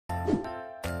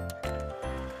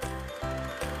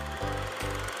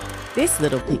This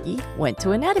little piggy went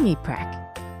to anatomy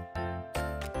prac.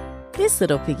 This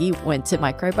little piggy went to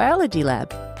microbiology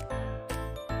lab.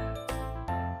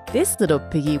 This little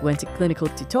piggy went to clinical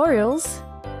tutorials.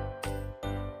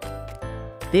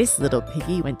 This little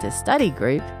piggy went to study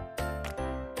group.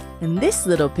 And this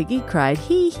little piggy cried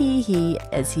he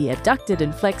as he abducted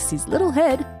and flexed his little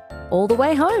head all the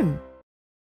way home.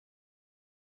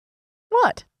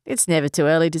 What? It's never too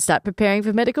early to start preparing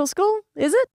for medical school,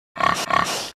 is it?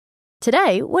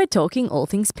 Today, we're talking all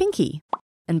things pinky.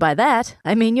 And by that,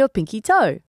 I mean your pinky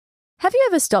toe. Have you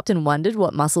ever stopped and wondered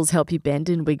what muscles help you bend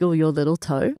and wiggle your little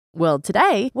toe? Well,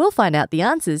 today, we'll find out the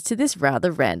answers to this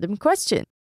rather random question.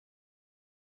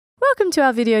 Welcome to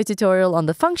our video tutorial on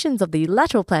the functions of the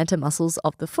lateral plantar muscles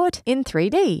of the foot in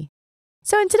 3D.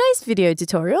 So in today's video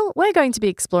tutorial, we're going to be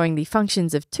exploring the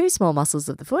functions of two small muscles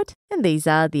of the foot, and these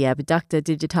are the Abductor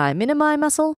digiti minimi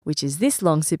muscle, which is this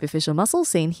long superficial muscle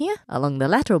seen here along the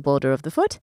lateral border of the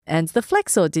foot, and the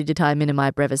Flexor digiti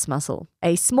minimi brevis muscle,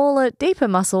 a smaller, deeper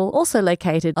muscle also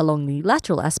located along the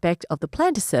lateral aspect of the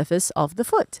plantar surface of the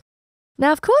foot.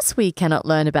 Now, of course, we cannot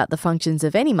learn about the functions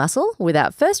of any muscle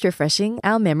without first refreshing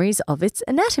our memories of its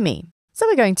anatomy. So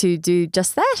we're going to do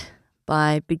just that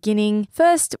by beginning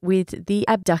first with the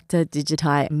Abductor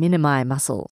digiti minimi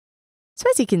muscle. So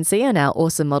as you can see on our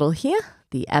awesome model here,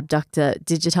 the Abductor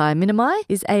digiti minimi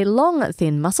is a long,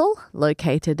 thin muscle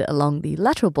located along the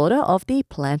lateral border of the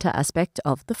plantar aspect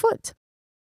of the foot.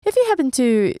 If you happen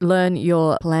to learn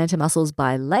your plantar muscles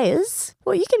by layers,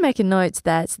 well, you can make a note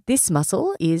that this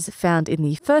muscle is found in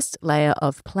the first layer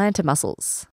of plantar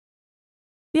muscles.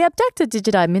 The Abductor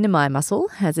digiti minimi muscle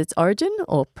has its origin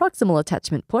or proximal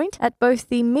attachment point at both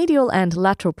the medial and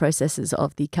lateral processes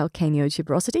of the calcaneal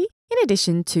tuberosity, in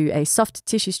addition to a soft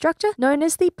tissue structure known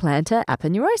as the plantar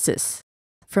aponeurosis.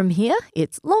 From here,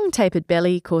 its long tapered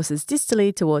belly courses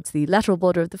distally towards the lateral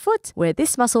border of the foot, where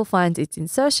this muscle finds its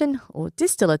insertion or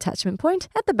distal attachment point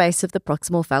at the base of the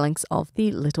proximal phalanx of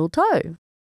the little toe.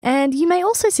 And you may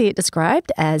also see it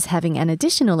described as having an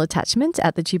additional attachment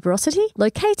at the tuberosity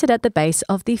located at the base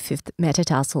of the fifth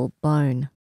metatarsal bone.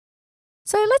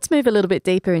 So let's move a little bit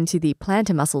deeper into the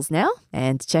plantar muscles now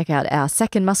and check out our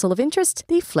second muscle of interest,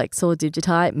 the Flexor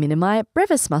digiti minimi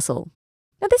brevis muscle.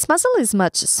 Now this muscle is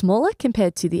much smaller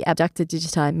compared to the Abductor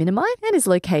digiti minimi and is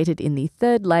located in the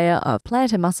third layer of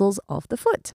plantar muscles of the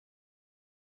foot.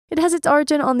 It has its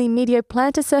origin on the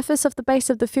medioplantar surface of the base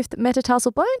of the fifth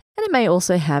metatarsal bone, and it may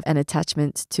also have an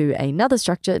attachment to another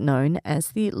structure known as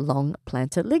the long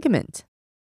plantar ligament.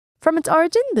 From its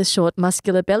origin, the short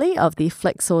muscular belly of the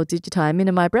Flexor digiti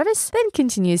minimi brevis then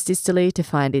continues distally to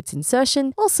find its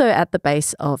insertion, also at the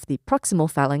base of the proximal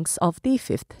phalanx of the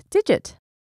fifth digit.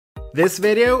 This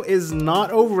video is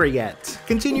not over yet.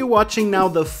 Continue watching now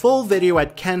the full video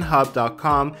at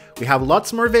kenhub.com. We have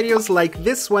lots more videos like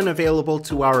this one available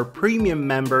to our premium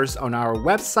members on our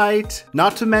website,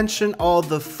 not to mention all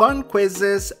the fun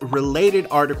quizzes, related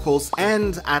articles,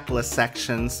 and atlas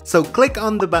sections. So click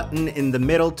on the button in the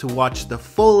middle to watch the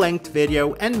full-length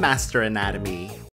video and master anatomy.